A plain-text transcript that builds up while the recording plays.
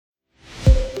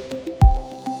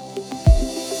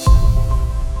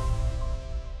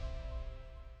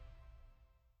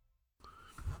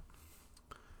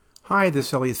Hi, this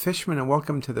is Elliot Fishman, and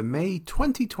welcome to the May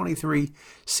 2023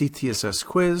 CTisus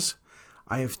quiz.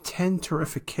 I have 10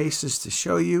 terrific cases to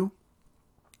show you,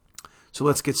 so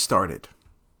let's get started.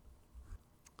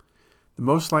 The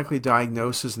most likely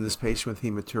diagnosis in this patient with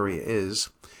hematuria is,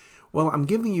 well, I'm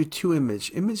giving you two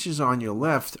images on your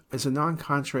left as a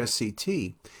non-contrast CT.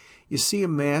 You see a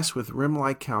mass with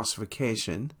rim-like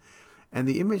calcification, and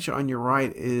the image on your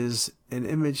right is an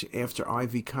image after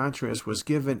IV contrast was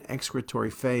given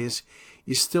excretory phase.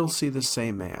 You still see the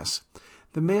same mass.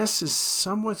 The mass is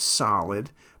somewhat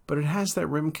solid, but it has that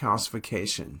rim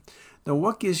calcification. Now,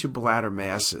 what gives you bladder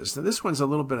masses? Now, this one's a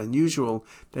little bit unusual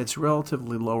that it's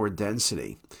relatively lower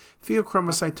density.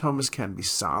 Pheochromocytomas can be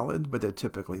solid, but they're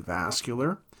typically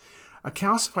vascular. A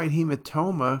calcified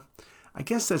hematoma, I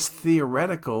guess that's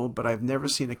theoretical, but I've never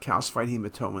seen a calcified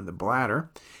hematoma in the bladder.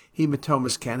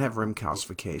 Hematomas can have rim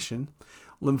calcification.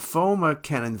 Lymphoma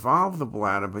can involve the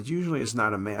bladder, but usually is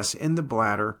not a mass in the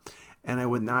bladder, and I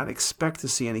would not expect to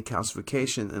see any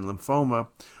calcification in lymphoma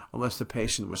unless the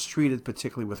patient was treated,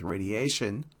 particularly with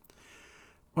radiation.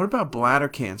 What about bladder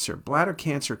cancer? Bladder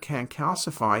cancer can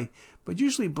calcify, but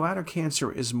usually bladder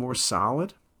cancer is more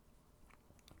solid.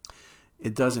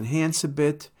 It does enhance a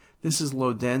bit. This is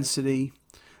low density,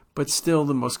 but still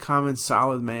the most common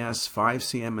solid mass, 5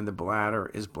 cm in the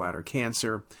bladder, is bladder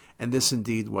cancer, and this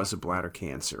indeed was a bladder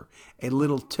cancer, a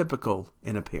little typical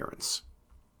in appearance.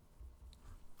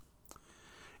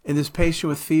 In this patient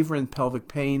with fever and pelvic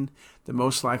pain, the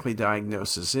most likely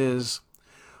diagnosis is,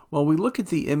 well, we look at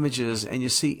the images and you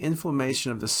see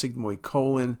inflammation of the sigmoid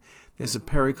colon. There's a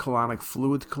pericolonic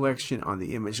fluid collection on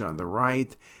the image on the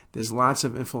right. There's lots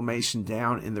of inflammation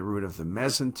down in the root of the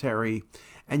mesentery,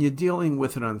 and you're dealing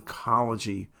with an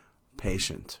oncology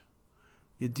patient.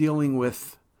 You're dealing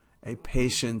with a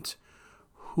patient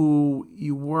who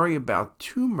you worry about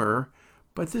tumor,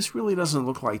 but this really doesn't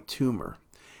look like tumor.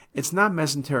 It's not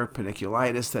mesenteric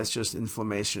paniculitis, that's just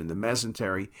inflammation in the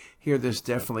mesentery. Here there's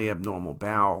definitely abnormal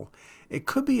bowel. It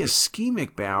could be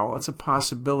ischemic bowel. It's a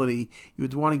possibility. You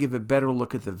would want to give a better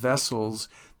look at the vessels.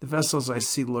 The vessels I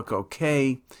see look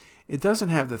okay. It doesn't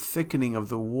have the thickening of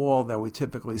the wall that we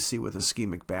typically see with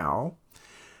ischemic bowel.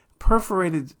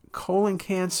 Perforated colon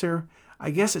cancer,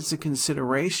 I guess it's a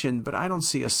consideration, but I don't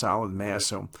see a solid mass,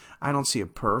 so I don't see a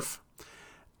perf.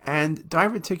 And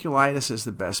diverticulitis is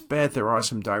the best bet. There are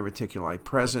some diverticuli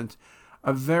present.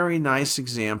 A very nice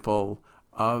example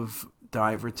of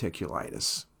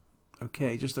diverticulitis.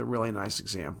 Okay, just a really nice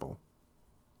example.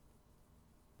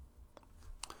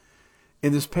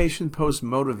 In this patient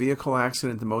post-motor vehicle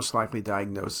accident, the most likely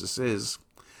diagnosis is,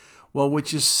 well,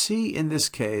 what you see in this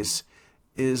case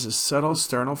is a subtle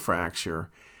sternal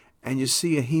fracture, and you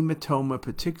see a hematoma,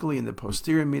 particularly in the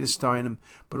posterior mediastinum,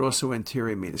 but also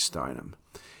anterior mediastinum.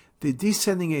 The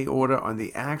descending aorta on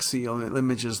the axial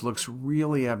images looks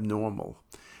really abnormal,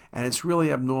 and it's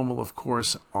really abnormal, of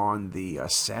course, on the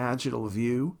sagittal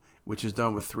view, which is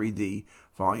done with 3D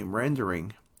volume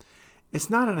rendering. It's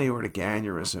not an aortic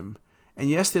aneurysm. And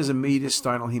yes, there's a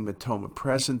mediastinal hematoma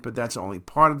present, but that's only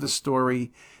part of the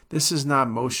story. This is not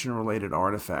motion-related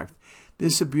artifact.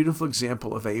 This is a beautiful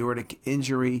example of aortic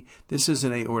injury. This is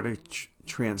an aortic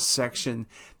transection.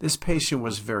 This patient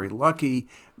was very lucky.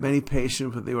 Many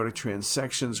patients with aortic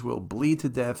transections will bleed to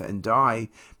death and die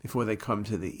before they come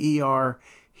to the ER.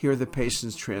 Here the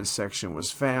patient's transection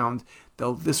was found.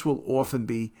 This will often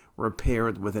be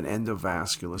repaired with an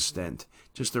endovascular stent.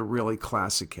 Just a really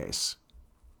classic case.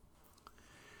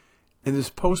 In this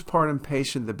postpartum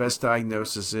patient, the best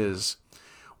diagnosis is,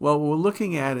 well, what we're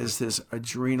looking at is this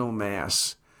adrenal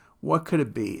mass. What could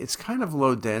it be? It's kind of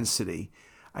low density.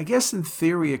 I guess in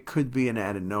theory it could be an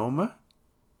adenoma,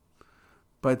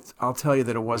 but I'll tell you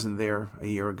that it wasn't there a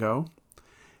year ago.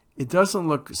 It doesn't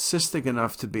look cystic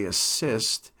enough to be a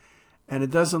cyst, and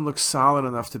it doesn't look solid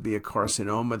enough to be a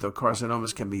carcinoma, though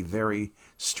carcinomas can be very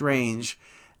strange.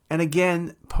 And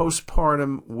again,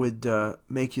 postpartum would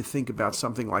make you think about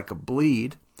something like a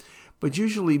bleed, but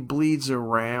usually bleeds are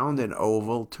round and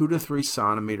oval, 2 to 3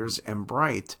 centimeters, and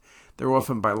bright. They're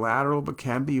often bilateral, but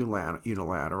can be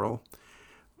unilateral.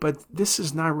 But this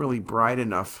is not really bright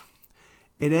enough.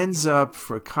 It ends up,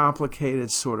 for complicated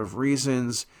sort of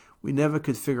reasons, we never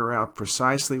could figure out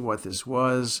precisely what this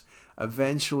was.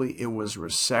 Eventually, it was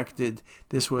resected.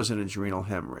 This was an adrenal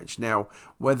hemorrhage. Now,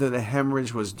 whether the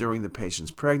hemorrhage was during the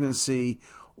patient's pregnancy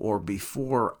or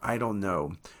before, I don't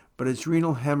know. But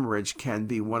adrenal hemorrhage can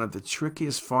be one of the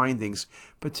trickiest findings,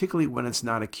 particularly when it's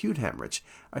not acute hemorrhage.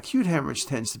 Acute hemorrhage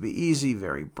tends to be easy,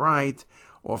 very bright,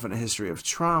 often a history of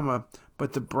trauma,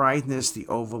 but the brightness, the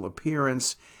oval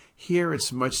appearance, here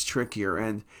it's much trickier.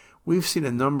 And We've seen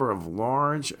a number of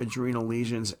large adrenal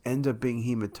lesions end up being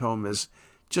hematomas.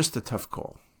 Just a tough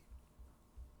call.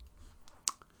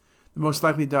 The most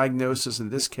likely diagnosis in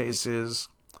this case is,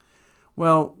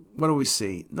 well, what do we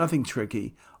see? Nothing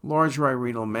tricky. Large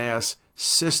renal mass,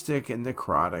 cystic and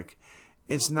necrotic.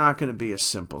 It's not going to be a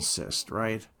simple cyst,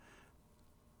 right?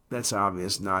 That's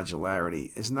obvious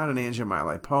nodularity. It's not an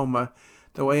angiomyolipoma,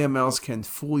 though AMLs can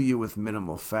fool you with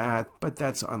minimal fat, but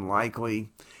that's unlikely.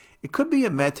 It could be a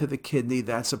met to the kidney.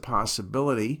 That's a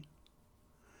possibility.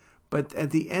 But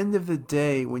at the end of the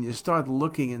day, when you start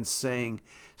looking and saying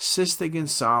cystic and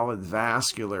solid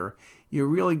vascular, you're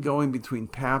really going between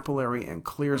papillary and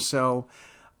clear cell.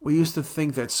 We used to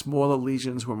think that smaller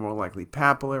lesions were more likely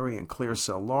papillary and clear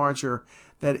cell larger.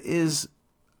 That is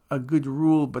a good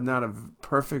rule, but not a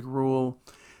perfect rule.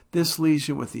 This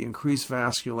lesion with the increased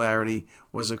vascularity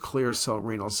was a clear cell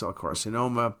renal cell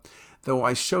carcinoma, though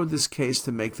I showed this case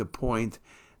to make the point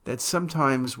that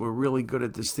sometimes we're really good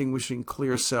at distinguishing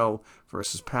clear cell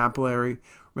versus papillary.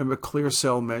 Remember, clear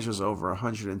cell measures over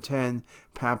 110,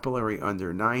 papillary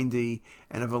under 90,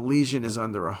 and if a lesion is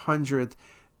under 100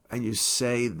 and you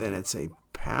say that it's a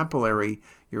papillary,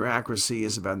 your accuracy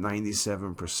is about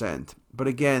 97%. But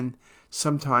again,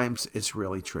 sometimes it's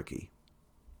really tricky.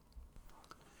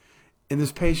 In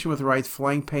this patient with right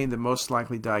flank pain, the most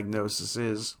likely diagnosis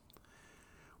is,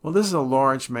 well, this is a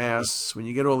large mass. When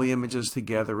you get all the images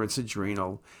together, it's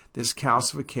adrenal. There's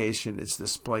calcification. It's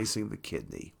displacing the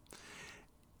kidney.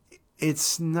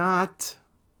 It's not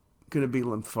going to be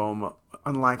lymphoma,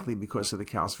 unlikely because of the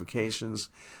calcifications.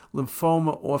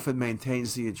 Lymphoma often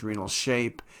maintains the adrenal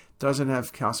shape, doesn't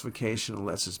have calcification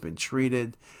unless it's been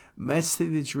treated. Mets to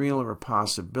the adrenal are a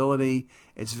possibility.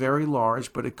 It's very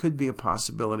large, but it could be a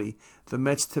possibility. The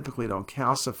Mets typically don't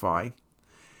calcify.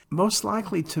 Most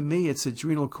likely, to me, it's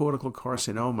adrenal cortical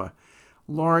carcinoma.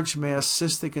 Large mass,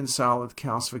 cystic and solid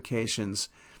calcifications.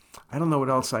 I don't know what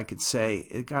else I could say.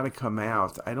 It got to come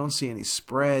out. I don't see any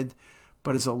spread,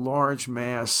 but it's a large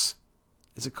mass.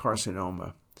 It's a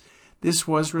carcinoma. This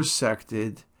was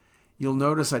resected. You'll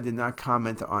notice I did not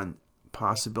comment on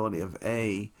possibility of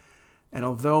A. And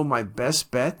although my best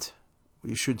bet,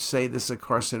 you should say this is a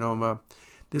carcinoma,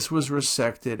 this was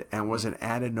resected and was an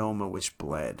adenoma which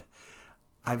bled.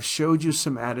 I've showed you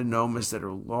some adenomas that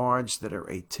are large, that are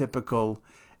atypical.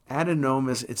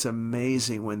 Adenomas, it's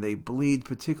amazing when they bleed,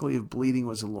 particularly if bleeding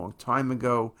was a long time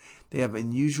ago. They have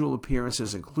unusual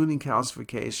appearances, including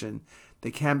calcification. They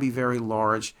can be very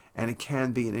large, and it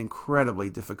can be an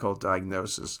incredibly difficult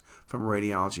diagnosis from a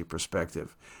radiology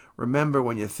perspective. Remember,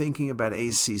 when you're thinking about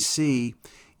ACC,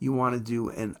 you want to do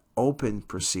an open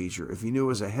procedure. If you knew it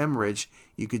was a hemorrhage,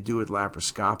 you could do it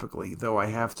laparoscopically, though I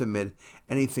have to admit,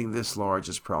 anything this large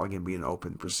is probably going to be an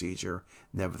open procedure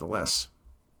nevertheless.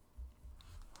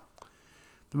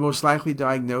 The most likely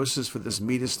diagnosis for this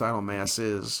mediastinal mass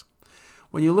is,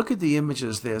 when you look at the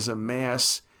images, there's a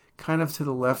mass kind of to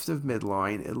the left of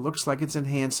midline. It looks like it's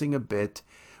enhancing a bit.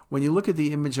 When you look at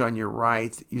the image on your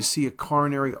right, you see a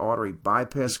coronary artery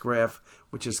bypass graft,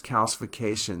 which is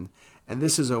calcification. And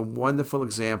this is a wonderful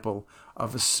example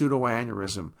of a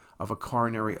pseudoaneurysm of a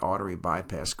coronary artery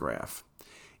bypass graft.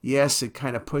 Yes, it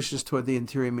kind of pushes toward the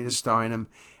anterior mediastinum,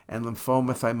 and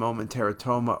lymphoma, thymoma, and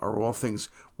teratoma are all things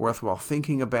worthwhile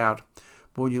thinking about.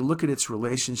 But when you look at its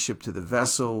relationship to the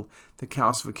vessel, the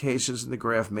calcifications in the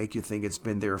graft make you think it's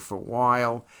been there for a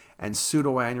while, and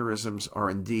pseudoaneurysms are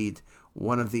indeed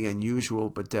one of the unusual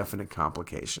but definite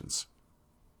complications.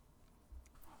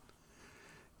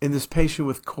 In this patient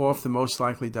with cough, the most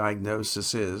likely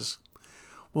diagnosis is,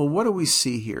 well, what do we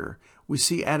see here? We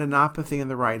see adenopathy in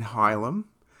the right hilum.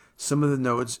 Some of the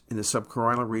nodes in the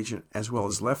subcarinal region as well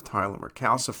as left hilum are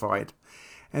calcified.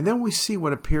 And then we see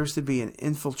what appears to be an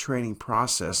infiltrating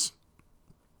process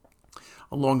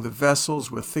along the vessels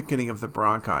with thickening of the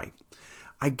bronchi.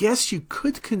 I guess you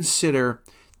could consider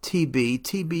TB.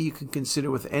 TB you can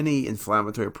consider with any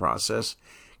inflammatory process,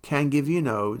 can give you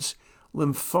nodes.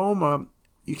 Lymphoma,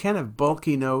 you can have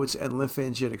bulky nodes and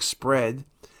lymphangitic spread.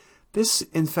 This,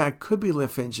 in fact, could be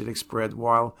lymphangitic spread,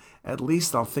 while at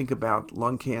least I'll think about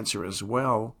lung cancer as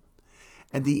well.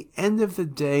 At the end of the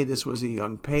day, this was a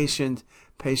young patient.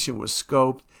 Patient was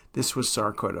scoped. This was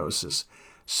sarcoidosis.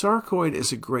 Sarcoid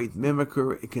is a great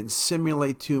mimicker. It can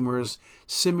simulate tumors,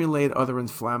 simulate other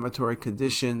inflammatory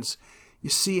conditions. You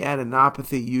see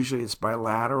adenopathy, usually it's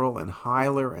bilateral and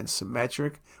hilar and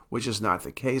symmetric, which is not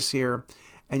the case here.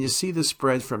 And you see the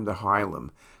spread from the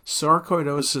hilum.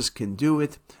 Sarcoidosis can do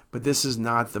it, but this is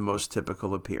not the most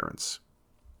typical appearance.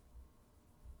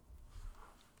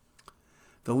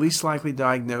 The least likely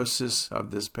diagnosis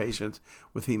of this patient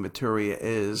with hematuria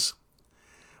is,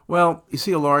 Well, you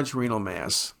see a large renal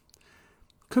mass.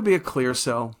 Could be a clear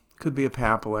cell, could be a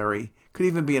papillary, could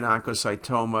even be an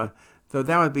oncocytoma, though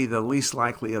that would be the least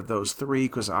likely of those three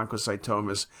because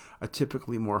oncocytomas are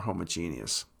typically more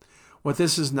homogeneous. What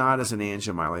this is not is an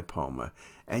angiomyolipoma.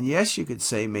 And yes, you could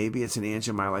say maybe it's an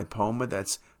angiomyolipoma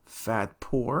that's fat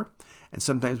poor, and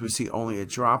sometimes we see only a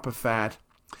drop of fat.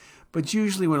 But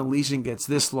usually when a lesion gets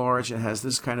this large and has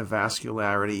this kind of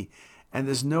vascularity, and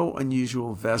there's no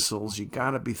unusual vessels, you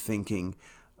got to be thinking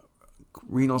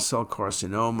renal cell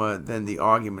carcinoma. Then the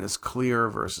argument is clear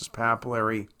versus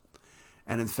papillary.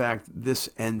 And in fact, this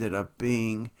ended up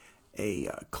being a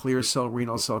clear cell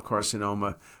renal cell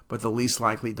carcinoma, but the least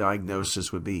likely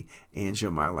diagnosis would be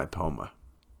angiomyolipoma.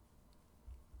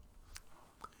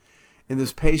 In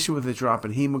this patient with a drop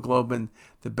in hemoglobin,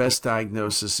 the best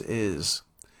diagnosis is,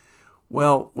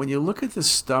 well, when you look at the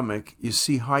stomach, you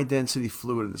see high density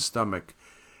fluid in the stomach,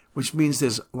 which means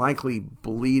there's likely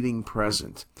bleeding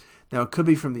present. Now, it could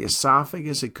be from the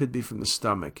esophagus, it could be from the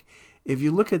stomach. If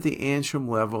you look at the antrum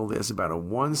level, there's about a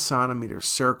 1 centimeter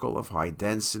circle of high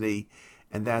density,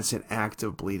 and that's an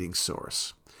active bleeding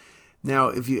source. Now,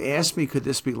 if you ask me, could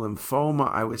this be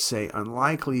lymphoma, I would say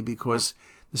unlikely because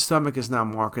the stomach is now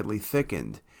markedly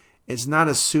thickened. It's not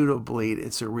a pseudo-bleed,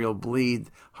 it's a real bleed.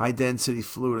 High-density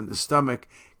fluid in the stomach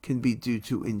can be due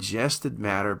to ingested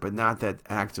matter, but not that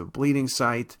active bleeding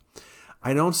site.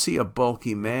 I don't see a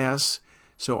bulky mass,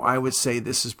 so I would say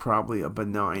this is probably a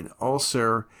benign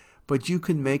ulcer. But you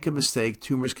can make a mistake.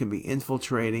 Tumors can be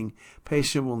infiltrating.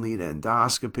 Patient will need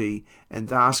endoscopy.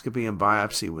 Endoscopy and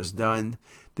biopsy was done.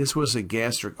 This was a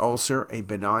gastric ulcer, a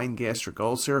benign gastric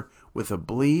ulcer with a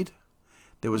bleed.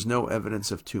 There was no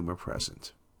evidence of tumor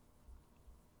present.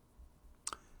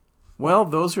 Well,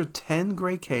 those are 10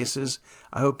 great cases.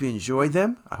 I hope you enjoyed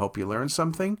them. I hope you learned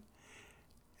something.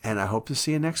 And I hope to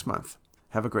see you next month.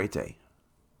 Have a great day.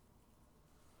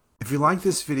 If you like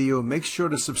this video, make sure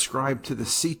to subscribe to the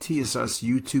CT is Us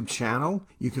YouTube channel.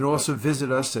 You can also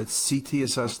visit us at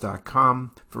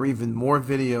ctisus.com for even more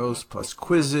videos, plus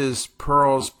quizzes,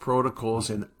 pearls, protocols,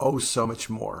 and oh so much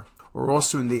more. We're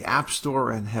also in the App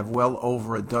Store and have well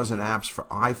over a dozen apps for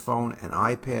iPhone and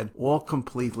iPad, all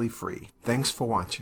completely free. Thanks for watching.